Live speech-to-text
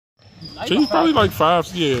He's probably like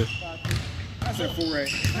 5, yeah. I said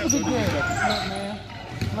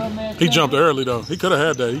 4'8". He jumped early though. He could have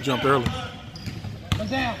had that. He jumped early.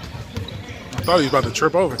 Down. I thought he was about to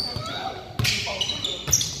trip over.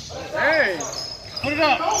 Hey, Put it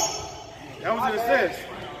up. that was an assist.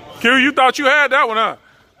 Q, you thought you had that one, huh?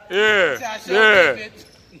 Yeah. Yeah.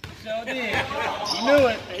 Sure did. You knew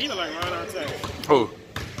it. Hey, he look like Ron Artest. Who?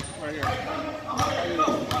 Right here.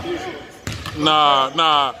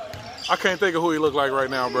 Nah. I can't think of who he look like right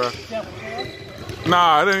now, bro.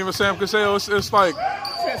 Nah, it ain't even Sam Cassell. It's like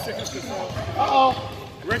Uh-oh.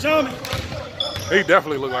 Rich Homie. he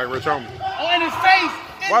definitely look like Rich Homie. Oh, in his face.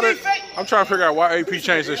 Why did, I'm trying to figure out why AP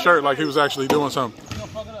changed his shirt like he was actually doing something.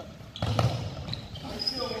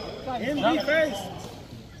 MB face.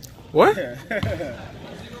 What?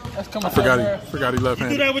 That's coming. I forgot he left You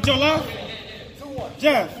threw handed. that with your left?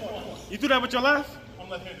 Jeff, you threw that with your left? I'm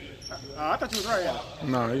left-handed. I thought you was right-handed.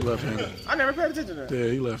 Nah, he left handed. I never paid attention to that. Yeah,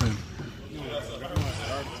 he left handed.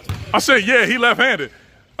 I said, yeah, he left handed.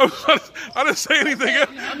 I didn't say anything else.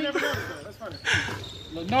 I never noticed that. That's funny.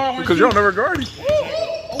 Because you don't never guard him.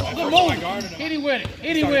 Oh, good move. Hit him with it.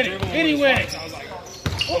 Hit him with it. Hit him with it.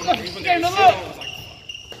 Oh, look, he gave him a look.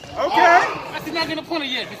 Okay. I did not get a punter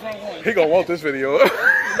yet. This wrong one. He gonna want this video. You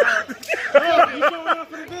showing up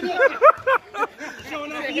for the video?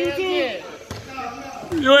 Showing up for YouTube?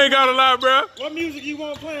 You ain't got a lot, bro. What music you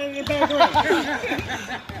want playing in the background?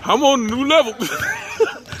 I'm on the new level.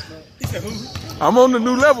 He said who? I'm on the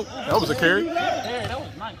new level. That was a carry. Yeah, that was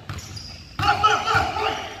nice.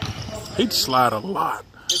 He'd slide a lot.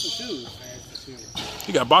 It's the shoes.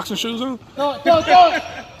 He got boxing shoes on? Throw it.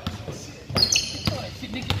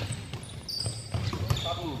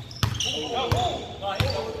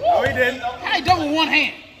 No, he didn't. How he done with one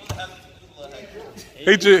hand?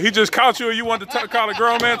 He just caught you and you wanted to call a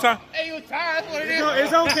grown man time? Hey, you tired? That's what it is.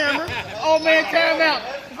 It's on camera. Old man timeout.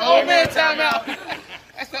 Old man timeout.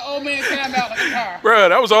 That's the old man timeout like a car. Bruh,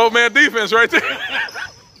 that was old man defense right there.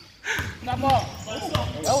 Not ball.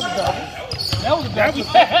 That was a double. That was a double.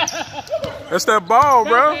 That's that ball,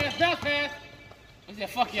 bro. Bounce pass. I said,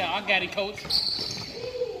 fuck y'all. I got it, coach.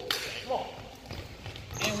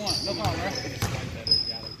 And one. No problem, bro.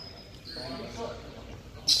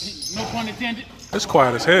 No pun intended. It's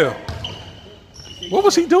quiet as hell. What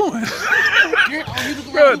was he doing?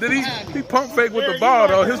 Bro, did he pump fake with the ball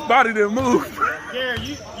though? His body didn't move.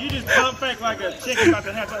 Gary, you just pump fake like a chicken about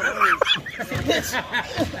to hatch out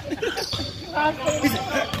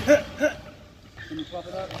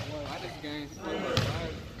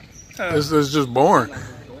the It's just boring.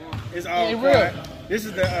 It's all Hey, quiet. This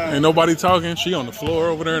is the Ain't nobody talking. She on the floor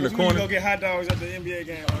over there in the we can corner. go get hot dogs at the NBA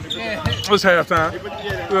game. Yeah. It's halftime.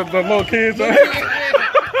 The little kids.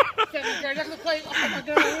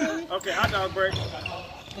 Okay, hot dog break.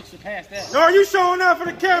 Looks past that. No, you showing up for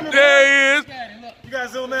the camera. There he is. You gotta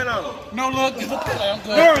zoom in on him. No look. Just look. I'm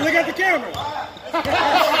good. Nora, look at the camera.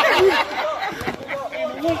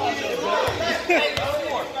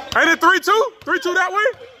 Ain't it 3-2? 3-2 that way?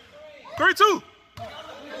 3-2.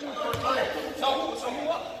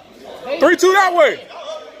 3-2 that way.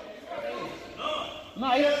 No,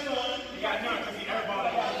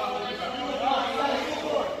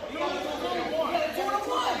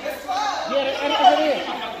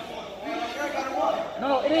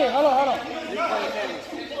 No, it is. Hold on.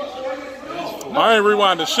 I ain't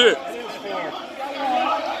rewinding shit.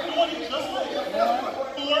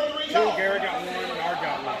 Gary got one, Nard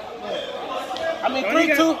got one. I mean,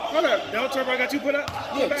 3-2. Hold up. Del Turbo got 2 put up?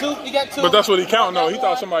 Yeah, 2. You got 2. But that's what he counting though. He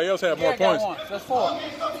thought somebody else had more points. That's 4.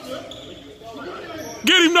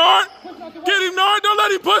 Get him, Nard. Get him, Nard. Don't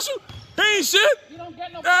let him push you. He ain't shit. You don't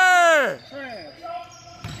get no. Hey.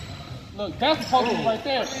 Look, that's the post right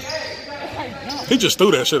there. He just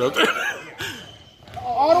threw that shit up there.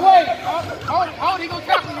 All the way. Oh, he gonna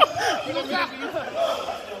tackle you. He gonna tackle you.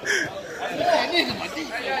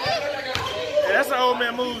 Yeah, that's an old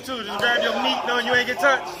man move too. Just grab your meat knowing you ain't get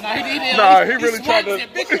touched. Nah, he did. Nah, he really tried to.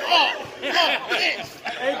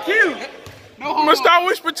 Hey, Q. No homo. Must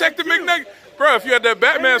always protect the McNugget. Bro, if you had that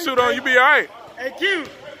Batman suit on, you be all right. Hey, Q.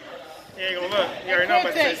 He ain't gonna look. He already know I'm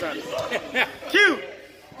about to say something. Q.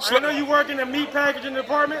 I know you work in the meat packaging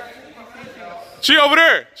department. She over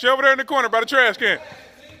there. She over there in the corner by the trash can.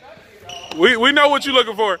 We know what you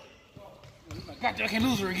looking for. I can't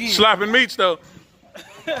lose her again. Slapping meats though.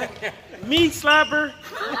 Meat slapper.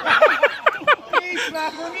 Meat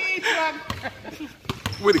slapper.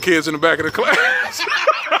 We the kids in the back of the class.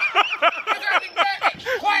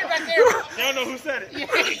 Quiet back there. They don't know who said it. Yeah,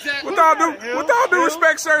 exactly. With all due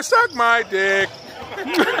respect, sir, suck my dick.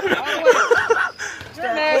 You're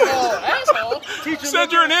an asshole.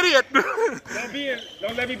 Said you're an idiot.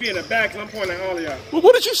 Don't let me be in the back, 'cause I'm pointing at all of y'all. Well,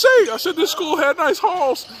 what did you say? I said this school had nice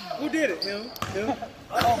halls. Who did it? Him?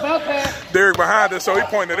 Derek behind us, so he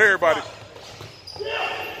pointed at everybody.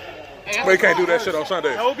 But he can't do that shit on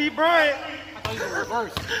Sunday. Nobi Bryant. I thought you were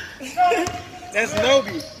reversed. That's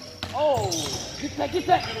Nobi. Oh, get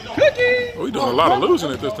that. Cookie. We doing a lot of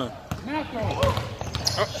losing at this time.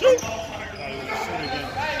 Shoot. Go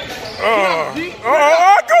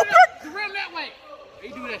back. The rim that way. He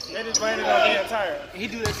do that shit. They just landed on the entire. He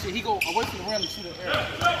do that shit. He go away from the rim and shoot it air.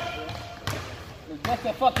 That's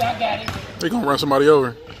that fuck that I got it. They gonna run somebody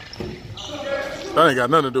over. That ain't got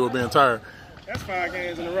nothing to do with being tired. That's 5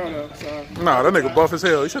 games in a row, though. So. Nah, that nigga buff as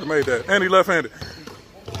hell. He should have made that. And he left-handed.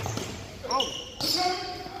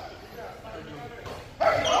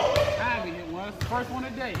 Ivy hit one. First one a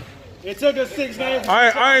day. It took us 6 games.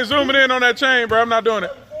 I ain't zooming in on that chain, bro. I'm not doing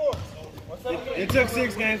it. It took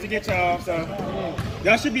 6 games to get y'all off, so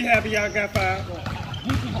y'all should be happy y'all got 5.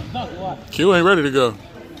 Q ain't ready to go.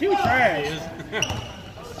 Q trash.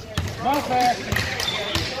 Run fast.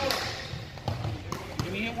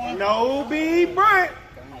 Can he hit one? Nobi Bryant.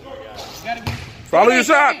 Gotta be. Follow your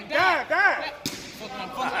shot. Die.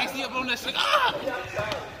 Fucking icy up on that shit. Ah!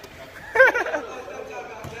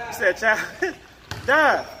 He said, child.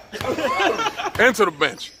 Die. Into the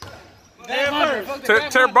bench. Damn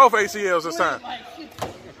first. Tear both ACLs this time.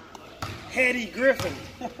 Hetty Griffin.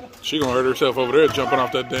 She gonna hurt herself over there jumping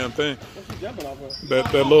off that damn thing. What's she jumping off of?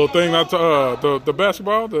 That little thing, not the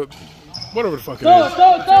basketball, whatever the fuck it is.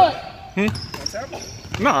 Throw it. What's happening?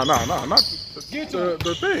 Nah, not the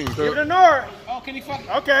thing. Give it a Nord. Oh, can he fuck?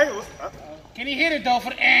 Okay. Can he hit it though for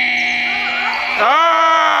the?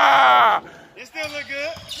 Ah! It still look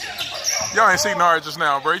good. Y'all ain't seen Nard just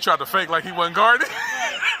now, bro. He tried to fake like he wasn't guarding.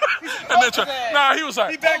 And then nah, he was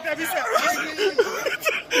like. He backed up. He said.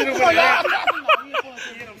 He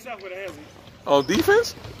hit himself with a hezzy. On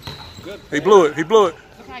defense? He blew it. Oh,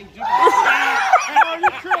 you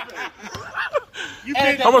tripping. You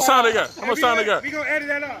How much time they got? We gonna edit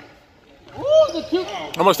that out. Ooh, the cute.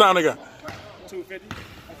 How much time they got? 250.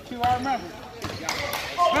 Cute, I remember.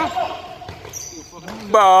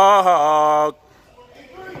 Bog.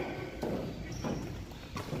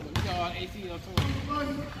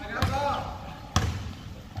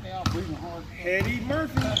 They all breathing hard. Hetty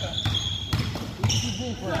Murphy.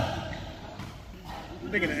 I'm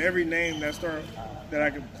thinking of every name that I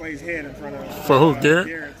could place head in front of. For who, Garrett?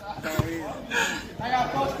 Garrett. I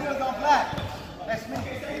got 4 steals on black. That's me.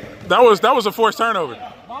 That was a forced turnover.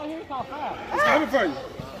 Ball here, call foul. It's coming for you.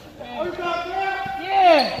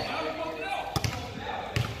 Yeah.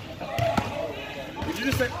 Did you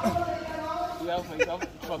just say? Yeah,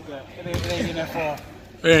 fuck that. It ain't getting that far.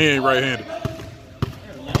 He ain't right-handed.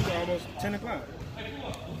 It's almost 10 o'clock.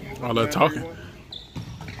 All that talking.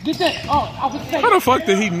 Get that. Oh, off his face. How the fuck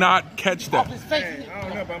did he not catch Off that? his face. Hey, I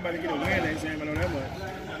don't know if I'm about to get a win next game. I know that much.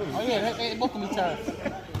 Oh, yeah, they both of me tired.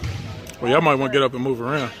 Well, y'all might want to get up and move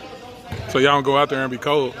around. So y'all don't go out there and be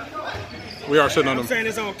cold. We are sitting on I'm them. saying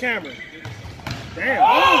this on camera. Damn.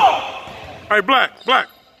 Oh. Hey, Black. Right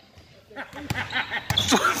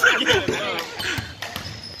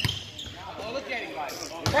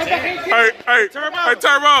back 18. Hey, Turbo. hey,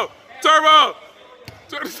 Turbo.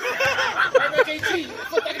 Right back 18.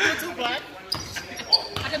 Fuck, I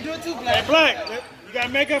can do it too, Black. Hey, Black, you gotta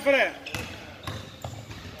make up for that.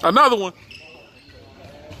 Another one.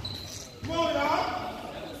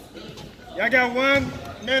 Y'all got 1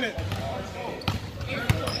 minute.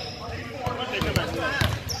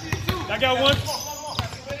 Y'all got one.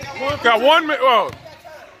 Got 1 minute. Oh.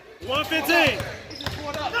 1:15.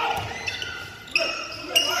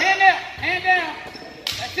 Hand down.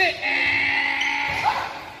 That's it.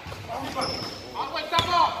 All the way, stop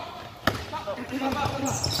off.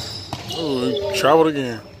 Ooh, traveled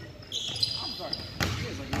again.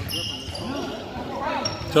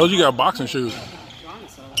 Told you got boxing shoes.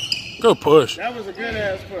 Good push. That was a good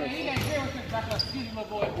ass push.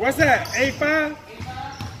 What's that? 8-5?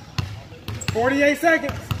 48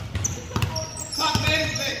 seconds.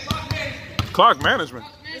 Clock management.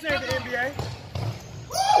 This ain't the NBA.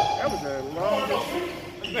 That was a long.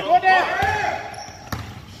 Go down.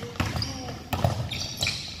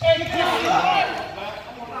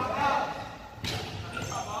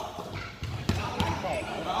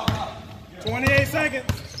 28 seconds.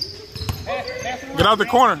 Get out the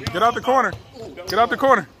corner.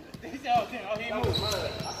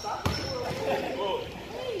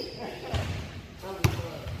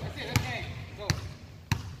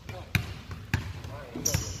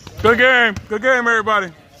 Good game,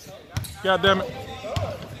 everybody. God damn it.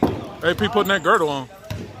 AP putting that girdle on.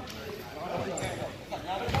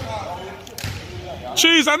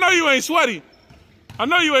 Cheese, I know you ain't sweaty. I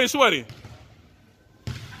know you ain't sweaty.